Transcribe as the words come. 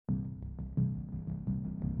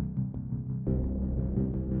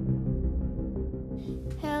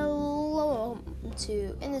welcome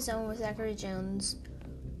to In the Zone with Zachary Jones,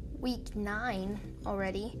 week 9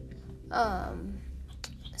 already.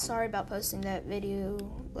 Sorry about posting that video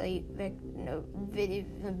late,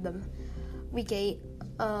 week 8,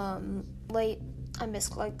 late. I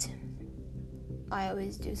misclicked. I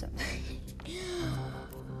always do something.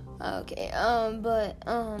 Okay,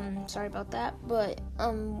 sorry about that, but,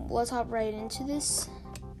 let's hop right into this,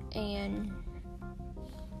 and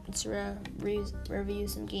let's review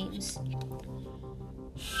some games.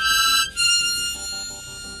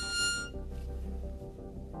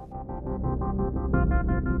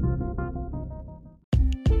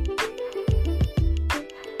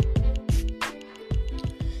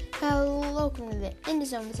 Hello, welcome to the In the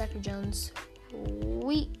Zone with Zachary Jones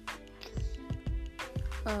week.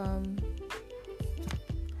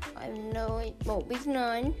 Week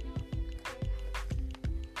 9.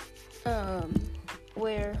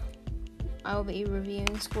 Where I will be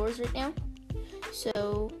reviewing scores right now.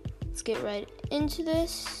 So let's get right into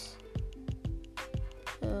this.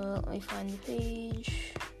 Let me find the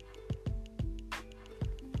page.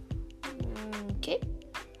 Okay.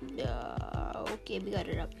 Okay, we got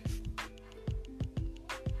it up.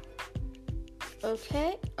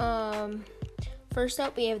 Okay. First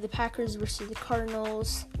up, we have the Packers versus the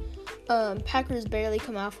Cardinals. Packers barely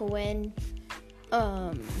come off a win.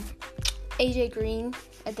 AJ Green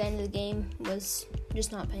at the end of the game was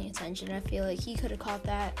just not paying attention. I feel like he could have caught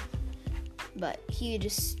that, but he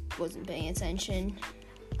just wasn't paying attention.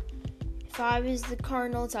 If I was the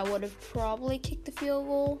Cardinals, I would have probably kicked the field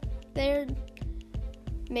goal there.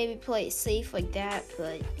 Maybe play it safe like that,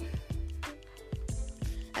 but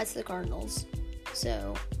that's the Cardinals.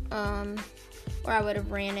 So, or I would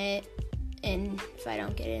have ran it, and if I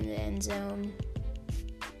don't get it in the end zone,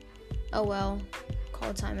 oh well, call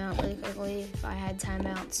a timeout really quickly if I had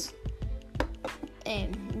timeouts,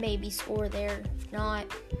 and maybe score there. If not,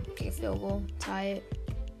 kick a field goal, tie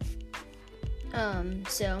it.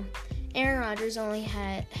 So Aaron Rodgers only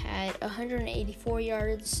had 184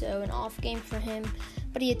 yards, so an off game for him,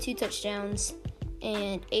 but he had 2 touchdowns,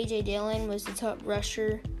 and A.J. Dillon was the top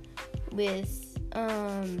rusher with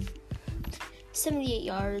 78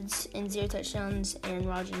 yards and 0 touchdowns.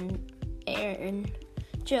 Aaron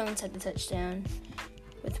Jones had the touchdown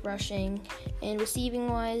with rushing, and receiving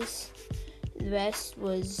wise, the best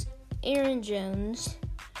was Aaron Jones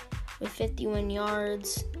with 51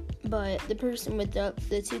 yards, but the person with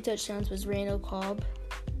the 2 touchdowns was Randall Cobb.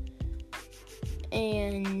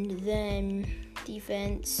 And then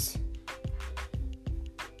defense,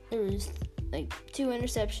 there was 2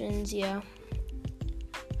 interceptions,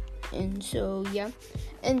 and so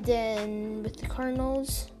and then with the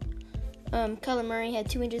Cardinals, Kyler Murray had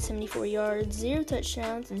 274 yards, 0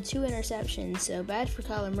 touchdowns, and 2 interceptions, so bad for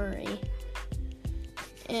Kyler Murray.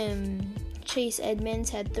 Chase Edmonds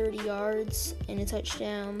had 30 yards and a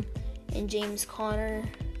touchdown, and James Conner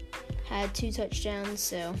had 2 touchdowns,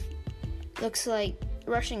 so looks like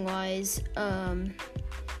rushing-wise,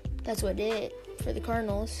 that's what did it for the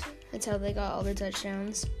Cardinals. That's how they got all their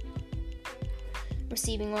touchdowns.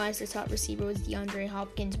 Receiving-wise, the top receiver was DeAndre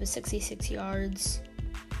Hopkins with 66 yards.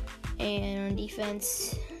 And on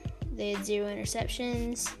defense, they had 0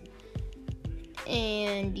 interceptions.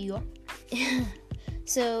 And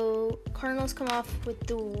so Cardinals come off with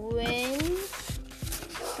the win.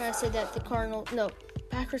 I said that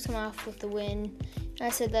Packers come off with the win. I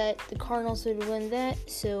said that the Cardinals would win that,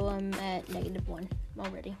 so I'm at -1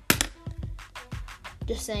 already.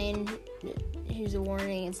 Just saying, here's a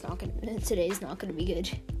warning, today's not gonna be good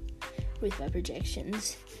with my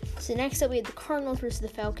projections. So next up, we have the Cardinals versus the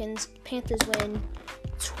Falcons. Panthers win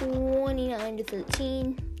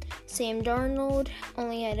 29-13. Sam Darnold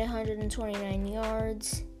only had 129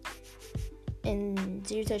 yards and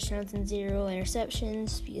 0 touchdowns and 0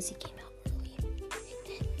 interceptions because he came out early.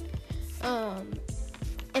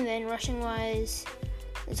 And then rushing wise,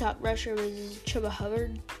 the top rusher was Chuba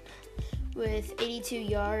Hubbard with 82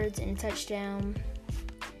 yards and a touchdown.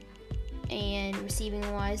 And receiving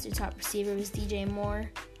wise, the top receiver was DJ Moore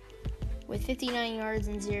with 59 yards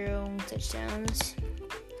and 0 touchdowns.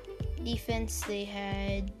 Defense, they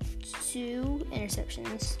had 2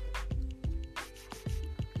 interceptions.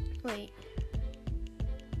 Wait.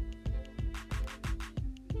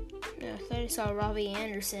 No, I thought I saw Robbie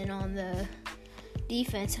Anderson on the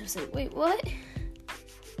defense. I was like, wait, what?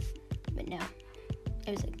 But no.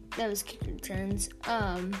 That was kick returns.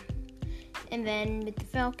 And then with the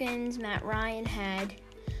Falcons, Matt Ryan had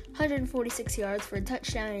 146 yards for a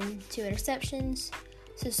touchdown and 2 interceptions.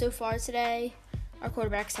 So far today, our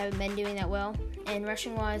quarterbacks haven't been doing that well. And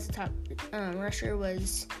rushing-wise, the top rusher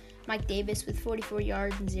was Mike Davis with 44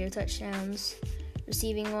 yards and 0 touchdowns.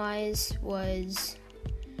 receiving wise was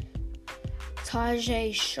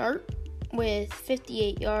Tajay Sharp with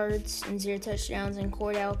 58 yards and 0 touchdowns, and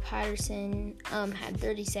Cordell Patterson had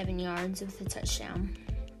 37 yards with a touchdown.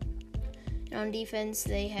 And on defense,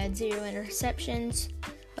 they had 0 interceptions,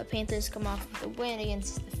 but Panthers come off with a win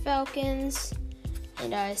against the Falcons,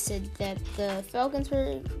 and I said that the Falcons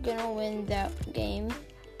were going to win that game,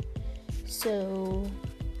 so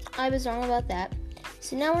I was wrong about that.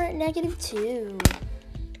 So now we're at -2.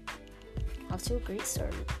 Off to a great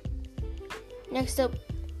start. Next up,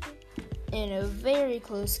 in a very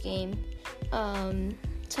close game,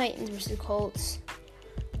 Titans versus Colts,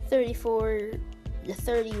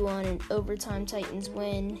 34-31 in overtime. Titans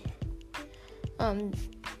win.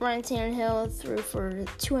 Ryan Tannehill threw for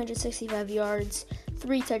 265 yards,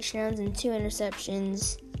 3 touchdowns, and 2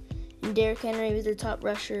 interceptions. And Derrick Henry was their top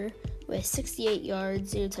rusher with 68 yards,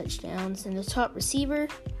 0 touchdowns. And the top receiver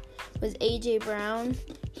was A.J. Brown.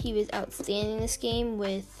 He was outstanding this game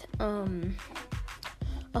with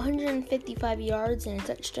 155 yards and a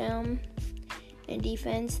touchdown. In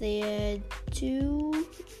defense, they had 2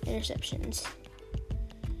 interceptions.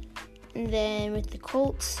 And then with the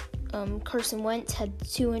Colts, Carson Wentz had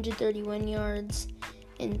 231 yards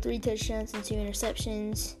and 3 touchdowns and 2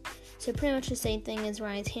 interceptions. So pretty much the same thing as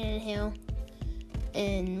Ryan Tannehill.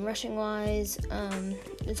 And rushing-wise,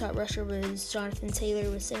 the top rusher was Jonathan Taylor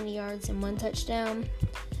with 70 yards and 1 touchdown.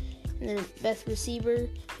 And their best receiver,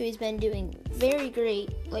 who has been doing very great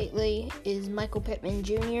lately, is Michael Pittman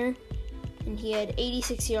Jr. And he had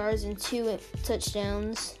 86 yards and 2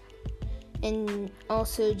 touchdowns. And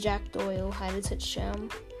also Jack Doyle had a touchdown.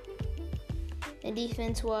 And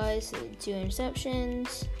defense-wise, 2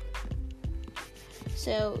 interceptions.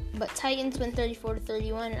 But Titans win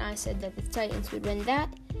 34-31, and I said that the Titans would win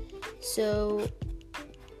that. So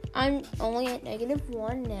I'm only at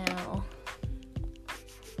 -1 now.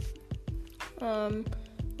 We're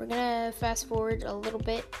gonna fast forward a little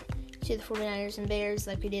bit to the 49ers and Bears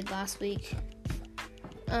like we did last week.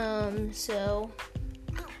 So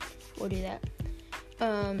we'll do that.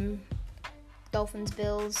 Dolphins,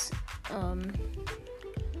 Bills.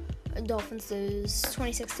 Dolphins lose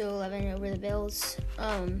 26-11 over the Bills.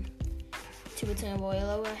 Tua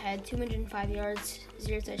Tagovailoa had 205 yards,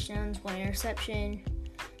 0 touchdowns, 1 interception.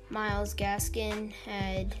 Myles Gaskin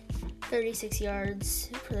had 36 yards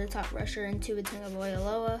for the top rusher, and Tua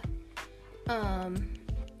Tagovailoa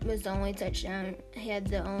was the only touchdown. He had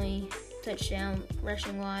the only touchdown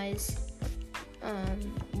rushing wise,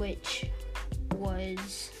 which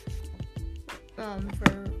was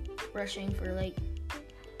for rushing for like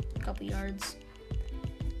a couple yards.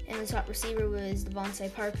 And the top receiver was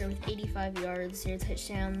Devontae Parker with 85 yards, 0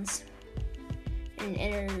 touchdowns.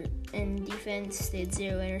 And in defense, they had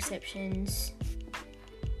 0 interceptions.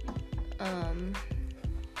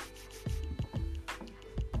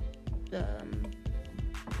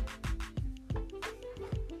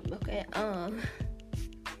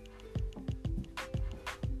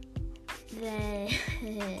 Then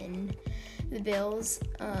the Bills,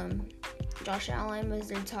 Josh Allen was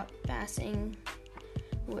their top passer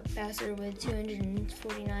with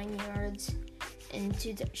 249 yards and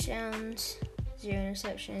 2 touchdowns, 0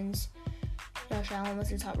 interceptions. Josh Allen was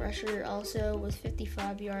the top rusher also with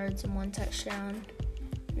 55 yards and 1 touchdown.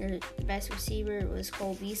 Their best receiver was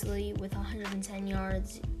Cole Beasley with 110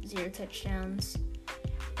 yards, 0 touchdowns.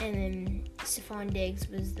 And then Stephon Diggs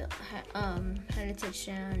was had a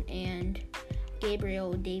touchdown, and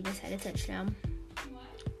Gabriel Davis had a touchdown.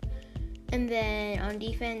 And then on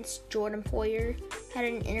defense, Jordan Poyer had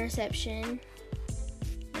an interception.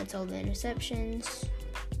 That's all the interceptions.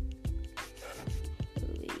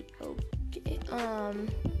 Okay.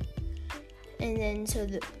 And then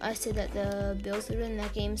I said that the Bills would win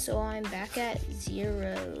that game, so I'm back at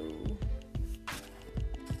 0.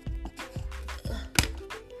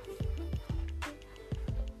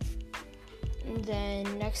 And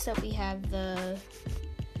then next up we have the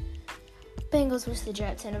Bengals versus the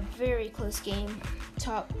Jets in a very close game.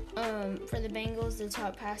 For the Bengals, the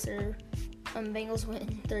top passer, Bengals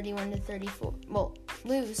win 31-34. Well,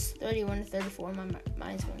 lose 31-34. My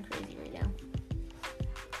mind's going crazy right now.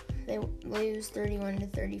 They lose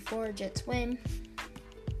 31-34. Jets win.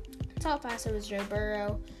 Top passer was Joe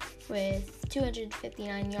Burrow with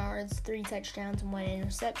 259 yards, 3 touchdowns, and 1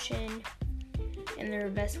 interception. And their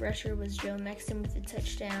best rusher was Joe Mixon with a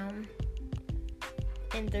touchdown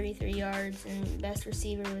and 33 yards. And best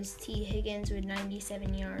receiver was T. Higgins with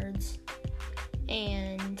 97 yards.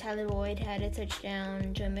 And Tyler Boyd had a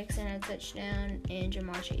touchdown, Joe Mixon had a touchdown, and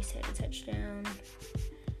Jamar Chase had a touchdown.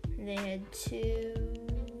 They had 2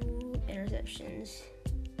 interceptions.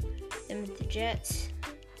 Then with the Jets,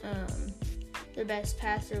 their best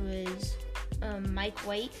passer was Mike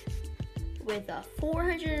White with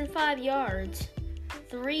 405 yards,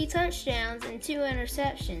 3 touchdowns, and 2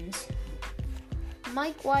 interceptions.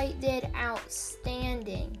 Mike White did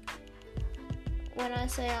outstanding. When I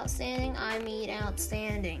say outstanding, I mean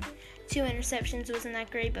outstanding. 2 interceptions wasn't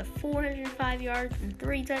that great, but 405 yards and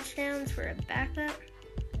 3 touchdowns for a backup.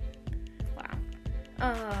 Wow.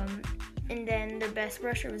 And then their best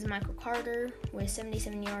rusher was Michael Carter with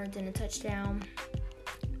 77 yards and a touchdown.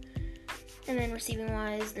 And then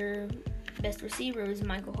receiving-wise, their best receiver was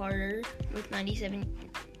Michael Carter with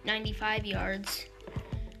 95 yards,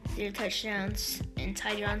 0 touchdowns. And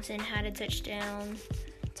Ty Johnson had a touchdown.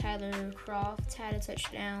 Tyler Croft had a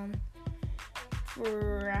touchdown.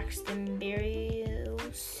 Braxton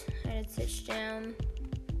Berrios had a touchdown.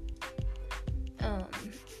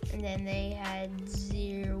 And then they had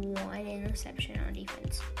 1 interception on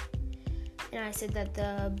defense. And I said that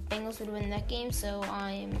the Bengals would win that game, so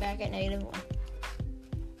I am back at -1.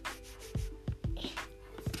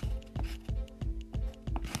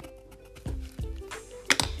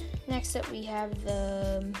 Next up, we have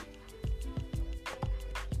the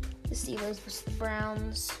Steelers versus the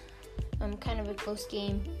Browns. Kind of a close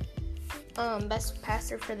game. Best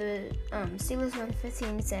passer for the Steelers won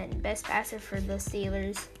 15-10. Best passer for the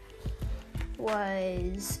Steelers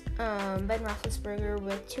was Ben Roethlisberger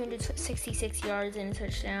with 266 yards and a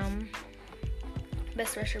touchdown.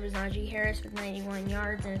 Best rusher was Najee Harris with 91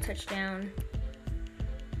 yards and a touchdown.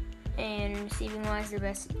 And receiving-wise, their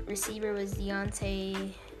best receiver was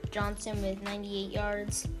Deontay Johnson with 98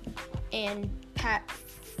 yards. And Pat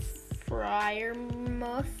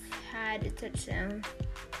Freiermuth had a touchdown.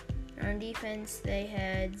 On defense, they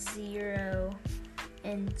had 0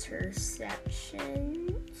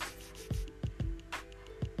 interceptions.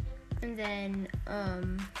 And then,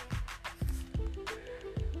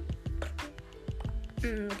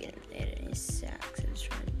 looking at they had any sacks.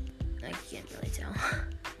 I can't really tell.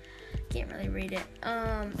 Can't really read it.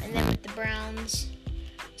 And then with the Browns,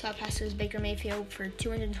 top passer was Baker Mayfield for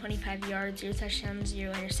 225 yards, 0 touchdowns,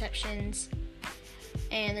 0 interceptions.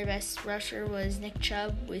 And their best rusher was Nick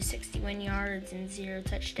Chubb with 61 yards and 0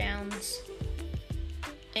 touchdowns.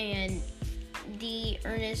 And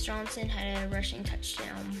Ernest Johnson had a rushing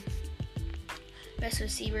touchdown. Best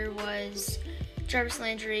receiver was Jarvis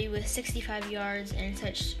Landry with 65 yards and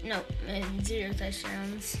 0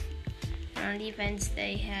 touchdowns. And on defense,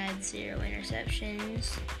 they had 0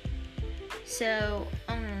 interceptions. So,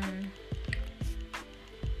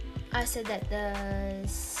 I said that the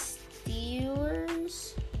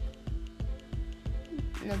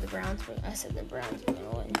the Browns were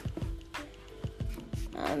going to win.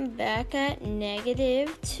 I'm back at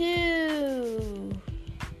 -2.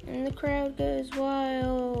 And the crowd goes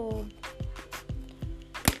wild.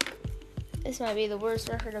 This might be the worst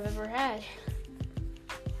record I've ever had.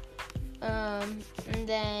 And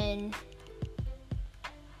then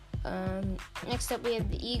next up we have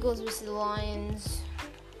the Eagles versus the Lions.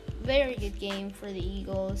 Very good game for the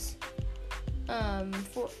Eagles.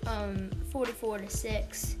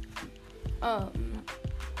 44-6.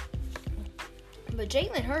 But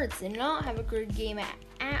Jalen Hurts did not have a good game at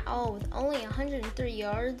all, with only 103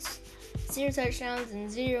 yards, 0 touchdowns,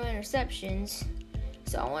 and 0 interceptions.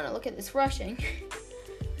 So I want to look at this rushing.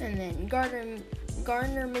 And then Gardner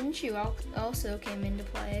Minshew also came into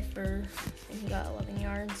play and he got 11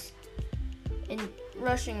 yards. And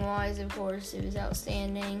rushing wise, of course, it was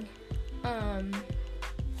outstanding.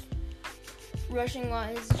 Rushing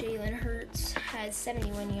wise, Jalen Hurts had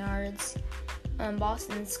 71 yards.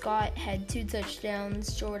 Boston Scott had 2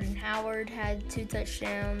 touchdowns. Jordan Howard had 2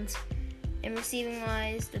 touchdowns. And receiving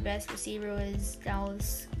wise, the best receiver was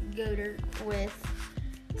Dallas Goedert with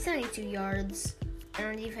 72 yards. And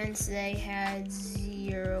on defense, they had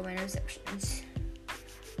 0 interceptions.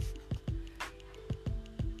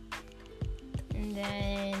 And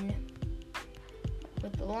then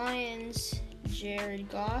with the Lions, Jared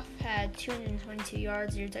Goff had 222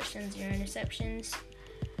 yards, 0 touchdowns, 0 interceptions.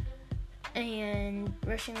 And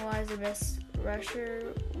rushing-wise, the best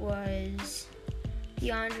rusher was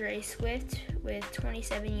DeAndre Swift with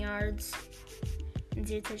 27 yards and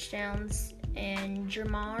 0 touchdowns. And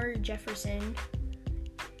Jermar Jefferson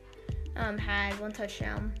had 1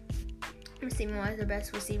 touchdown. Receiving-wise, the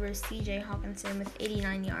best receiver is TJ Hawkinson with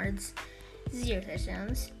 89 yards, 0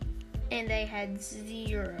 touchdowns. And they had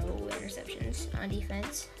 0 interceptions on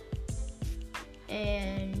defense.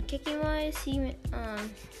 And kicking-wise,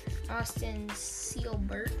 Austin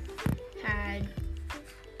Seelbert had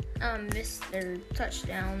missed their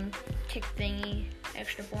touchdown kick thingy,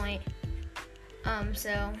 extra point.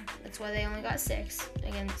 So that's why they only got 6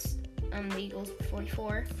 against the Eagles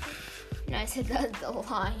 44. And I said that the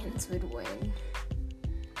Lions would win.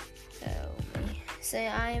 So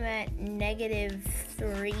I'm at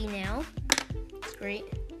 -3 now. That's great.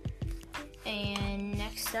 And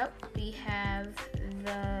next up we have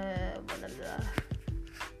one of the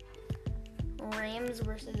Rams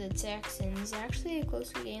versus the Texans. Actually a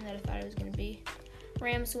closer game than I thought it was going to be.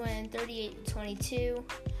 Rams win 38-22.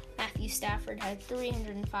 Matthew Stafford had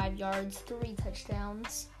 305 yards, 3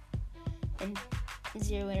 touchdowns, and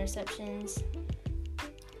 0 interceptions.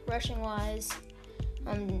 Rushing wise,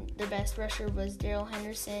 their best rusher was Darrell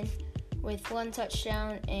Henderson with 1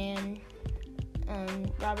 touchdown, and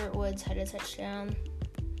Robert Woods had a touchdown.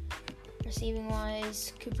 Receiving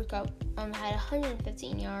wise, Cooper Kupp had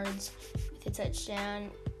 115 yards with a touchdown,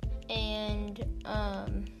 and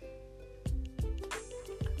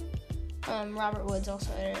Robert Woods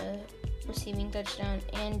also had a receiving touchdown,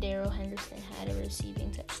 and Darrell Henderson had a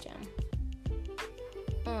receiving touchdown.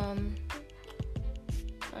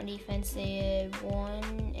 On defense, they had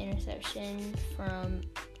 1 interception from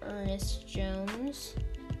Ernest Jones.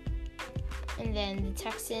 And then the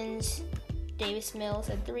Texans, Davis Mills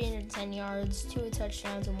had 310 yards, 2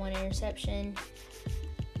 touchdowns, and 1 interception.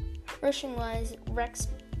 Rushing wise, Rex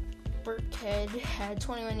Burkhead had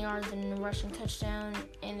 21 yards and a rushing touchdown,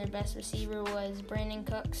 and their best receiver was Brandon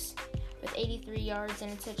Cooks with 83 yards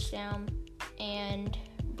and a touchdown, and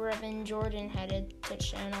Brevin Jordan had a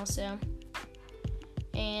touchdown also.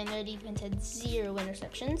 And their defense had 0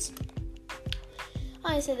 interceptions.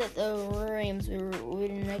 I said that the Rams would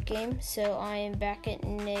win that game, so I am back at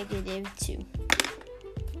 -2.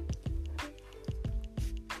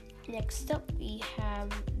 Next up, we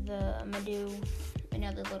have I'm going to do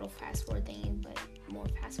another little fast forward thing, but more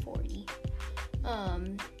fast forwardy,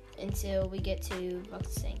 until we get to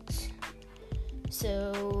Bucs Saints.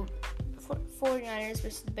 So, 49ers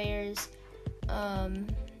versus the Bears.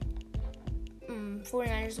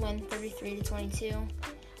 49ers win 33-22.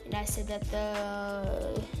 And I said that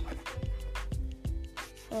the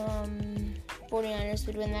 49ers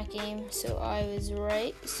would win that game, so I was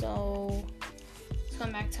right. So it's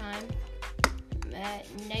comeback time. I'm at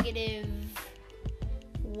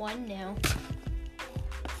 -1 now.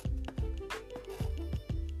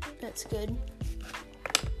 That's good.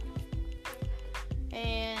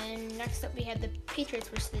 And next up we have the Patriots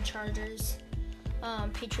versus the Chargers.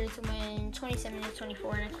 Patriots win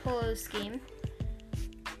 27-24 in a close game.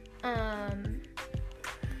 I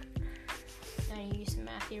need to use some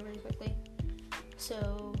math here really quickly.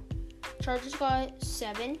 So, Chargers got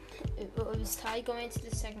 7. It was tied going into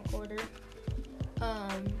the second quarter.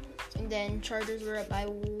 And then Chargers were up by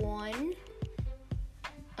 1.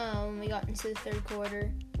 We got into the third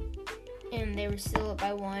quarter, and they were still up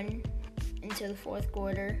by 1 into the fourth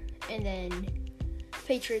quarter. And then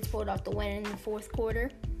Patriots pulled off the win in the fourth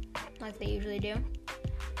quarter, like they usually do.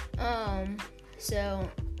 So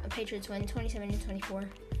Patriots win 27-24.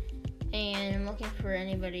 And I'm looking for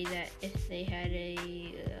anybody that if they had a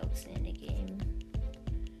outstanding game.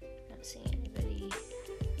 Not seeing anybody.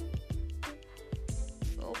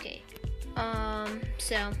 Okay.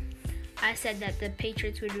 So I said that the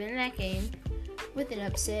Patriots would win that game with an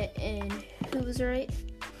upset, and who was right?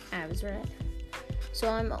 I was right. So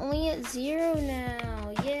I'm only at 0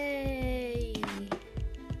 now. Yay!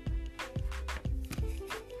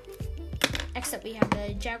 Next up, we have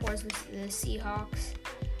the Jaguars versus the Seahawks.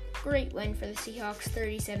 Great win for the Seahawks,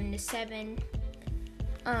 31-7.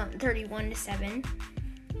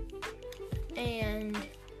 And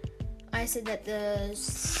I said that the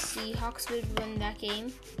Seahawks would win that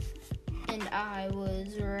game, and I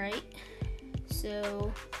was right.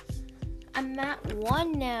 So I'm at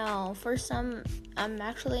 1 now. First time I'm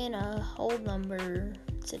actually in a whole number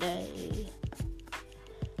today.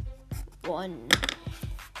 1.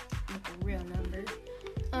 Like a real number.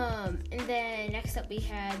 And then next up we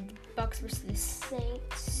had Bucs versus the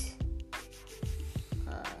Saints.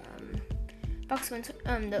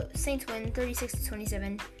 The Saints win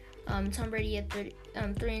 36-27. Tom Brady had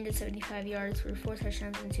 375 yards for 4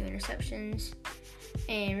 touchdowns and 2 interceptions.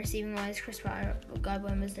 And receiving wise, Chris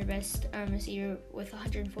Godwin was their best receiver with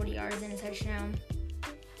 140 yards and a touchdown.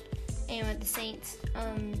 And with the Saints,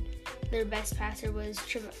 their best passer was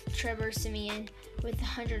Trevor Siemian with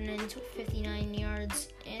 159 yards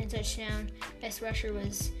and a touchdown. Best rusher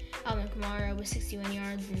was Alvin Kamara with 61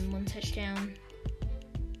 yards and 1 touchdown.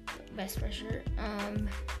 Best rusher.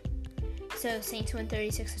 So Saints won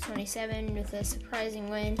 36-27 with a surprising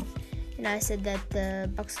win. And I said that the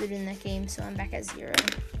Bucs would win that game, so I'm back at 0.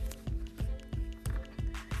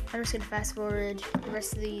 I'm just going to fast forward the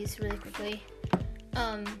rest of these really quickly.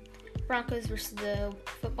 Broncos versus the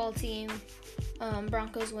football team.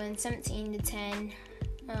 Broncos win 17-10.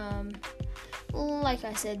 Like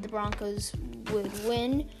I said, the Broncos would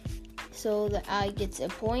win, so the I gets a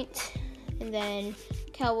point. And then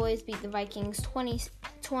Cowboys beat the Vikings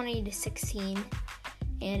 20-16.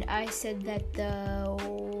 And I said that the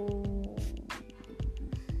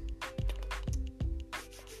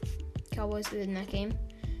Cowboys would win that game.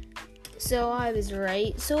 So I was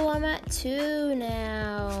right. So I'm at 2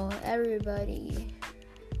 now, everybody.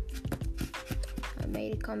 I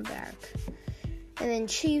made a comeback. And then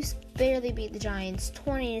Chiefs barely beat the Giants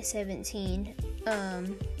 20-17.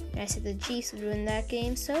 And I said the Chiefs would win that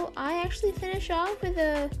game. So I actually finished off with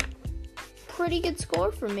a pretty good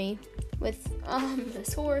score for me, with a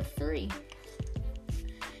score of 3.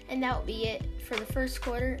 And that will be it for the first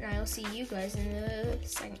quarter, and I will see you guys in the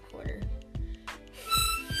second quarter.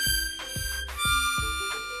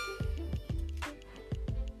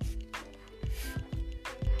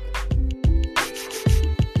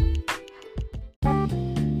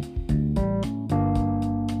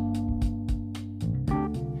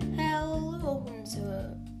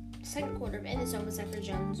 Second quarter of In the Zone with Zachary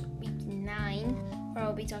Jones, week 9, where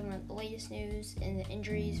I'll be talking about the latest news and the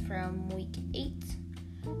injuries from week 8.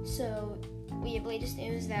 So we have latest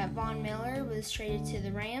news that Von Miller was traded to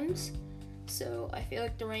the Rams. So I feel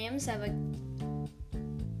like the Rams have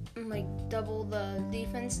like double the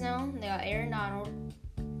defense now. They got Aaron Donald,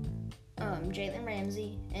 Jalen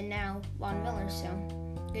Ramsey, and now Von Miller. So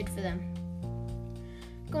good for them.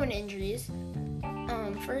 Going to injuries.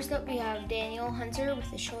 First up, we have Daniel Hunter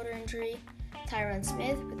with a shoulder injury, Tyron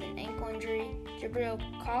Smith with an ankle injury, Jabril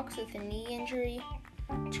Cox with a knee injury,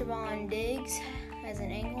 Trevon Diggs has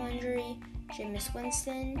an ankle injury, Jameis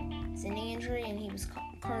Winston has a knee injury and he was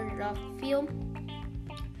carted off the field,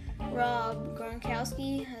 Rob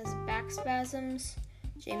Gronkowski has back spasms,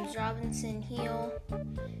 James Robinson heel,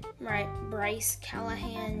 Bryce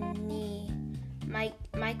Callahan knee,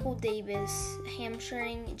 Michael Davis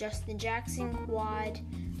hamstring, Justin Jackson quad,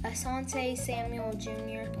 Asante Samuel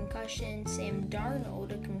Jr. concussion, Sam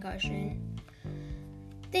Darnold a concussion,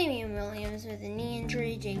 Damian Williams with a knee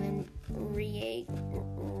injury, Jalen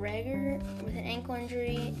Reagor with an ankle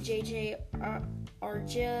injury, J.J.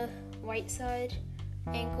 Arcega-Whiteside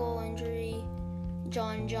ankle injury,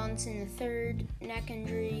 John Johnson III neck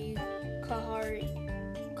injury, Khari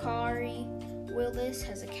Willis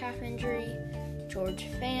has a calf injury, George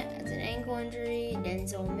Fant has an ankle injury,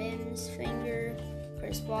 Denzel Mims finger,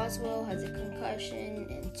 Chris Boswell has a concussion,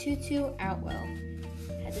 and Tutu Atwell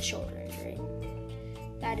has a shoulder injury.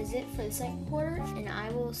 That is it for the second quarter, and I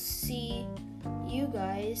will see you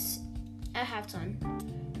guys at halftime.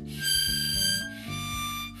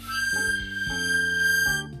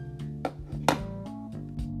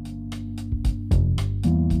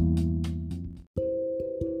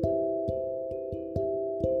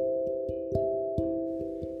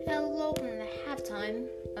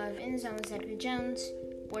 Of In the Zone with Zachary Jones,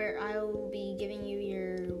 where I will be giving you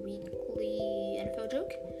your weekly NFL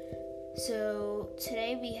joke. So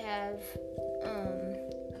today we have,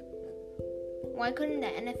 why couldn't the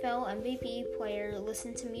NFL MVP player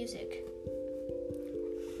listen to music?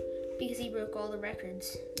 Because he broke all the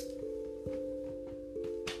records.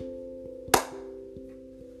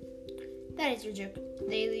 That is your joke,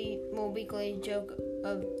 weekly joke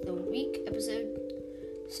of the week episode.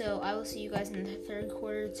 So I will see you guys in the third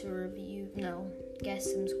quarter to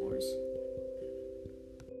guess some scores.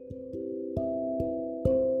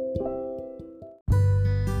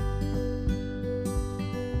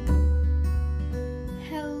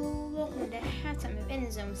 Hello, welcome to halftime of In the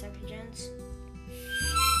Zone with Zachary Jones.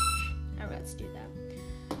 Alright, let's do that.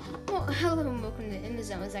 Well, hello and welcome to In the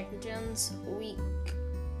Zone with Zachary Jones, week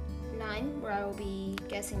 9, where I will be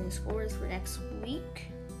guessing the scores for next week.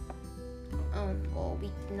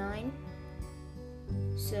 Week 9.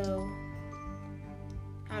 So,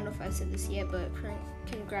 I don't know if I said this yet, but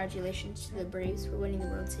congratulations to the Braves for winning the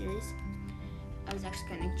World Series. I was actually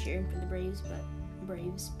kind of cheering for the Braves,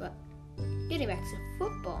 but getting back to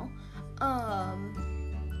football,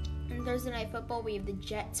 in Thursday Night Football, we have the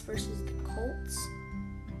Jets versus the Colts,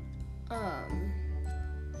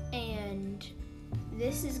 and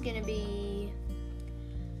this is gonna be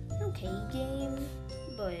an okay game,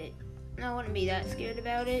 but I wouldn't be that scared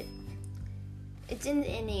about it. It's in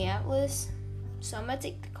Indianapolis, so I'm going to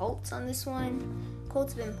take the Colts on this one.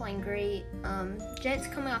 Colts have been playing great. Jets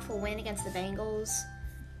coming off a win against the Bengals.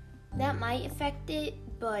 That might affect it,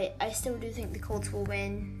 but I still do think the Colts will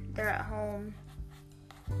win. They're at home.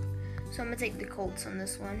 So I'm going to take the Colts on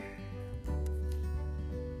this one.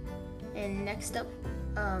 And next up,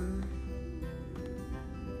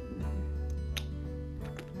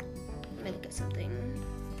 Let me look at something.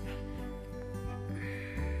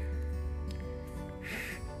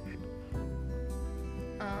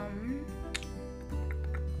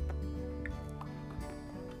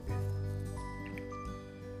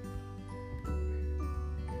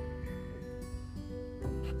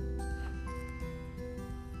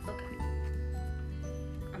 Okay.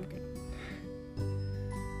 I'm good.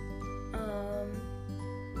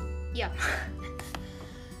 Yeah.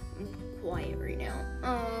 I'm quiet right now.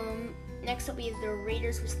 Next up we have the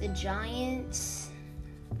Raiders versus the Giants.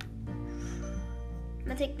 I'm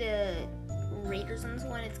gonna take the Raiders on this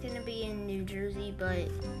one. It's gonna be in New Jersey, but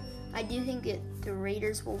I do think that the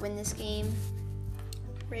Raiders will win this game.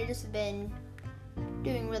 Raiders have been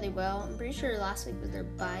doing really well. I'm pretty sure last week was their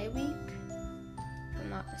bye week, if I'm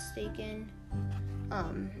not mistaken.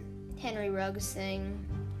 Henry Ruggs thing,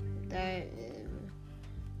 that,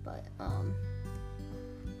 but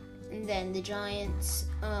and then the Giants,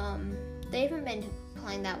 they haven't been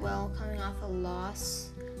playing that well, coming off a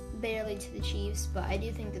loss, barely to the Chiefs, but I do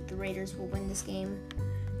think that the Raiders will win this game.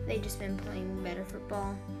 They've just been playing better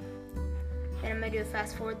football. Then I'm going to do a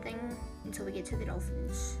fast forward thing until we get to the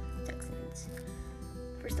Dolphins, Texans.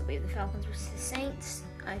 First up, we have the Falcons versus the Saints.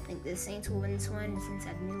 I think the Saints will win this one. It's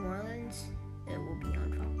inside New Orleans. It will be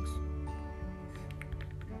on Fox.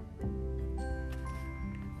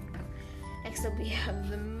 Next up, we have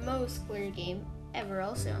the most clear game ever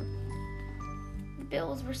also. The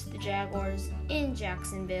Bills versus the Jaguars in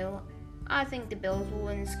Jacksonville. I think the Bills will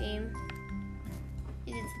win this game.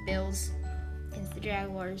 It's the Bills against the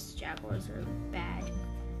Jaguars. Jaguars are bad.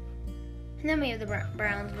 And then we have the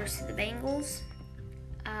Browns versus the Bengals.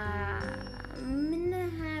 I'm gonna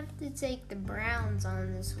have to take the Browns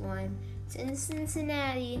on this one. It's in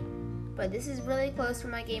Cincinnati, but this is really close for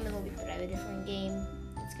my game of the week, but I have a different game.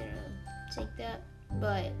 It's gonna take that,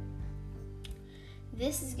 but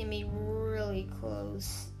this is gonna be really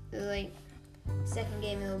close. Like, second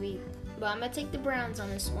game of the week, but I'm gonna take the Browns on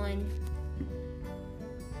this one.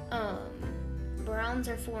 Browns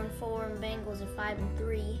are 4-4 and Bengals are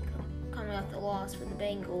 5-3, coming off the loss for the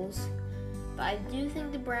Bengals. But I do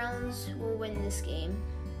think the Browns will win this game.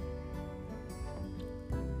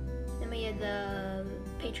 Then we have the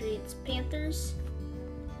Patriots-Panthers.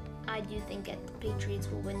 I do think that the Patriots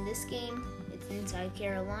will win this game. It's inside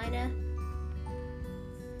Carolina.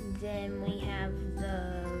 Then we have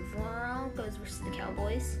the Broncos versus the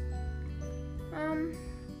Cowboys.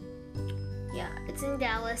 Yeah, it's in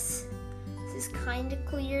Dallas. This is kind of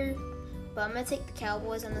clear, but I'm going to take the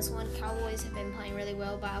Cowboys on this one. Cowboys have been playing really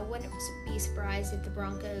well, but I wouldn't be surprised if the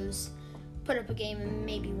Broncos put up a game and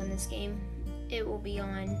maybe win this game. It will be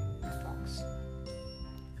on Fox.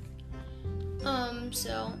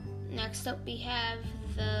 So next up we have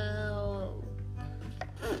the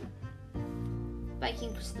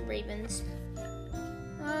Vikings versus the Ravens.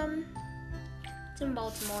 It's in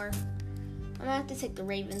Baltimore. I'm gonna have to take the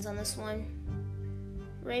Ravens on this one.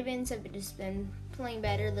 Ravens have just been playing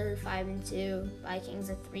better. They're 5-2.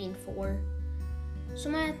 Vikings are 3-4. So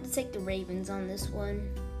I'm gonna have to take the Ravens on this one.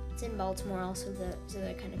 It's in Baltimore also, so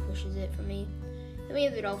that kind of pushes it for me. Then we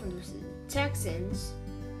have the Dolphins versus the Texans,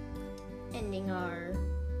 ending our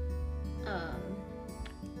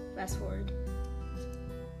fast forward.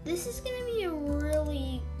 This is gonna be a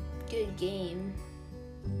really good game.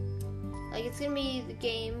 Like, it's gonna be the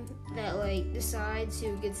game that like decides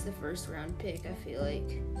who gets the first round pick, I feel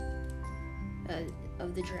like,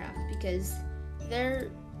 of the draft, because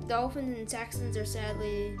Dolphins and Texans are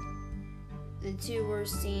sadly the two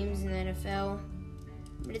worst teams in the NFL.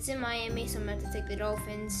 But it's in Miami, so I'm gonna have to take the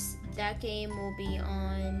Dolphins. That game will be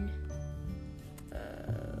on I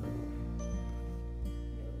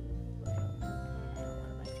don't want to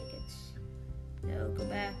buy tickets. No, go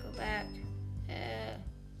back.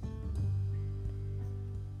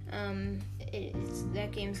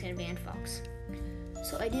 That game's gonna be on Fox.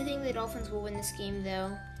 So I do think the Dolphins will win this game,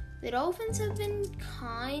 though. The Dolphins have been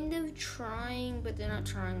kind of trying, but they're not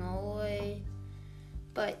trying all the way.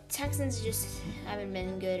 But Texans just haven't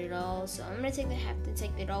been good at all, so I'm gonna have to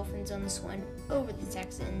take the Dolphins on this one over the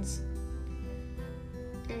Texans.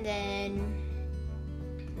 And then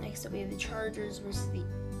next up we have the Chargers versus the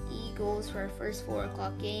Eagles for our first 4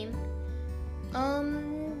 o'clock game.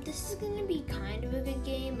 This is gonna be kind of a good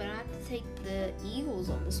game, but I have to take the Eagles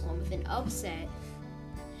on this one with an upset.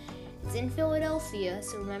 It's in Philadelphia,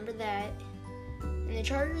 so remember that. And the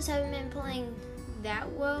Chargers haven't been playing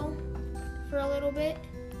that well for a little bit,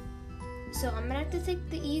 so I'm gonna have to take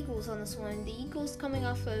the Eagles on this one. The Eagles coming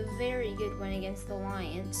off a very good win against the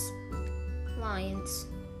Lions,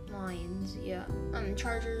 yeah.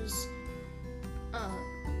 Chargers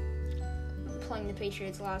playing the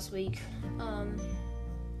Patriots last week. Yeah, I'm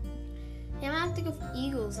gonna have to go for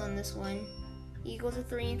Eagles on this one. Eagles are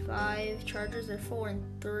 3-5. Chargers are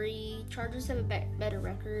 4-3. Chargers have a better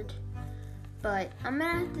record, but I'm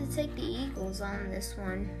gonna have to take the Eagles on this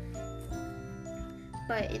one.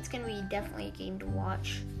 But it's gonna be definitely a game to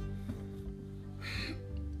watch.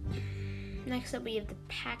 Next up, we have the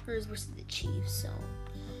Packers versus the Chiefs. So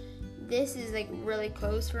this is like really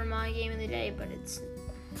close for my game of the day, but it's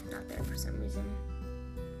not there for some reason.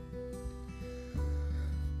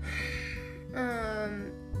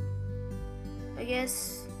 I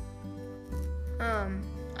guess, I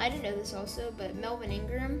didn't know this also, but Melvin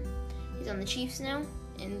Ingram, he's on the Chiefs now,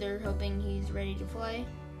 and they're hoping he's ready to play,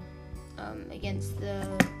 against the,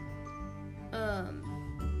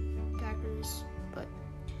 Packers, but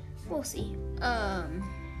we'll see.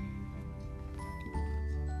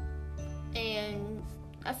 And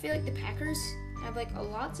I feel like the Packers have like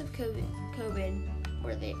lots of COVID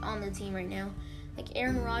where they on their team right now. Like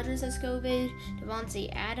Aaron Rodgers has COVID, Devontae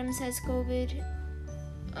Adams has COVID.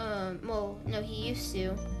 Well, no, he used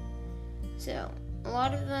to. So a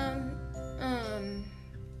lot of them,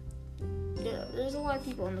 there's a lot of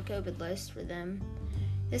people on the COVID list for them.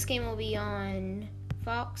 This game will be on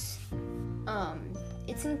Fox.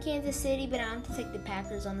 It's in Kansas City, but I have to take the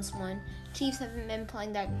Packers on this one. Chiefs haven't been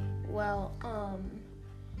playing that well, the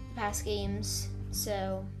past games,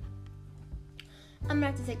 so I'm gonna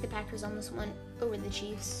have to take the Packers on this one over the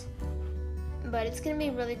Chiefs. But it's gonna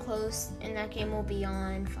be really close, and that game will be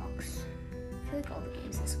on Fox. I feel like all the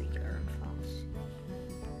games this week are on Fox.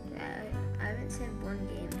 Yeah, I haven't seen one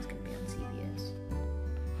game that's gonna be on CBS.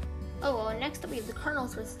 Oh well, next up we have the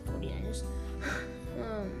Cardinals versus the 49ers.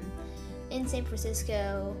 In San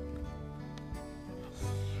Francisco.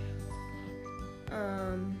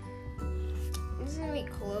 This is gonna be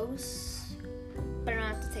close, but I'm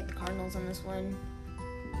gonna have to take the Cardinals on this one.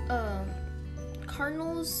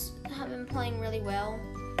 Cardinals have been playing really well.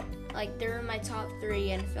 Like, they're in my top 3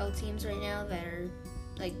 NFL teams right now that are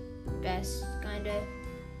like best, kinda.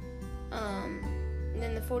 And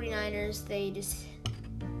then the 49ers, they've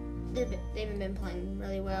been playing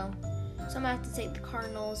really well. So I'm gonna have to take the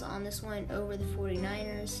Cardinals on this one over the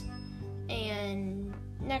 49ers. And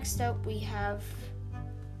next up we have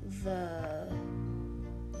the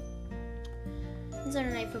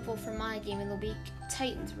Sunday Night Football for my game of the week,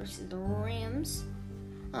 Titans versus the Rams.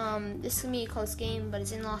 This is gonna be a close game, but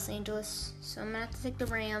it's in Los Angeles, so I'm gonna have to take the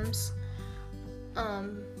Rams.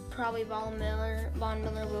 Probably Von Miller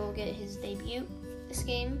will get his debut this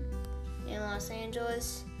game in Los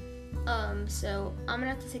Angeles. So I'm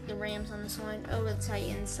gonna have to take the Rams on this one over the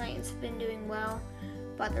Titans. Titans have been doing well,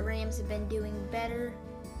 but the Rams have been doing better.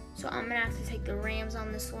 So I'm gonna have to take the Rams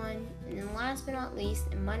on this one. And then last but not least,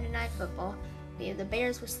 in Monday Night Football, we have the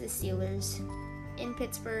Bears versus the Steelers in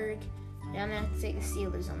Pittsburgh. And I'm gonna have to take the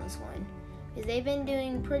Steelers on this one, because they've been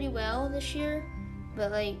doing pretty well this year,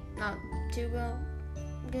 but like not too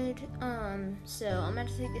good. So I'm gonna have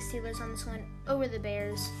to take the Steelers on this one over the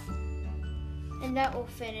Bears. And that will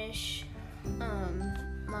finish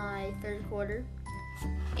my third quarter.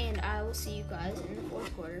 And I will see you guys in the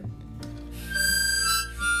fourth quarter.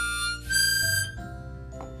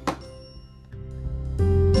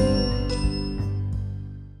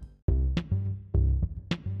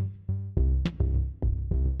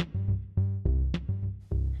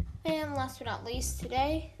 And last but not least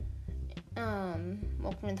today,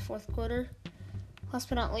 welcome to the fourth quarter. Last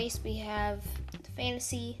but not least, we have the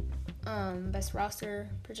fantasy best roster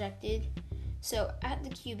projected. So at the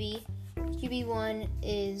QB1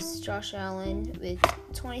 is Josh Allen with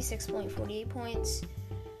 26.48 points.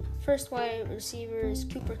 First wide receiver is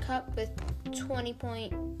Cooper Kupp with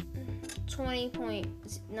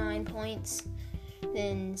 20.9 points.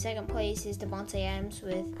 Then second place is Devontae Adams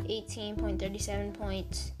with 18.37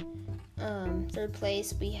 points. Third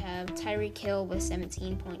place we have Tyreek Hill with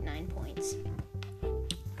 17.9 points.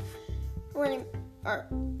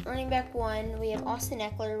 Running back 1, we have Austin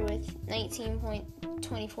Eckler with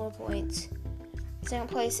 19.24 points. Second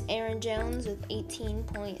place, Aaron Jones with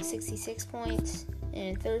 18.66 points. And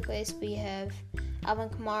in third place, we have Alvin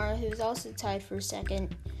Kamara, who's also tied for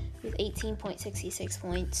second with 18.66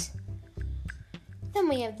 points. Then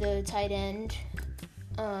we have the tight end,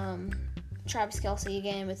 Travis Kelce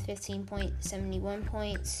again with 15.71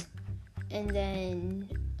 points. And then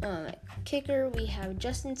kicker, we have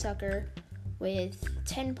Justin Tucker with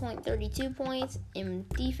 10.32 points. In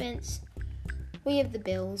defense, we have the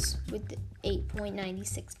Bills with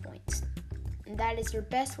 8.96 points. And that is your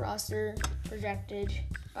best roster projected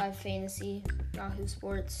by Fantasy, Yahoo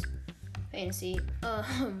Sports Fantasy.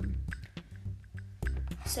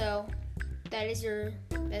 So that is your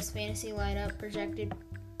best fantasy lineup projected.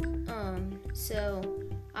 So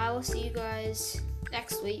I will see you guys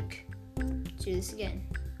next week. Do this again.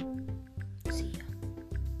 See ya.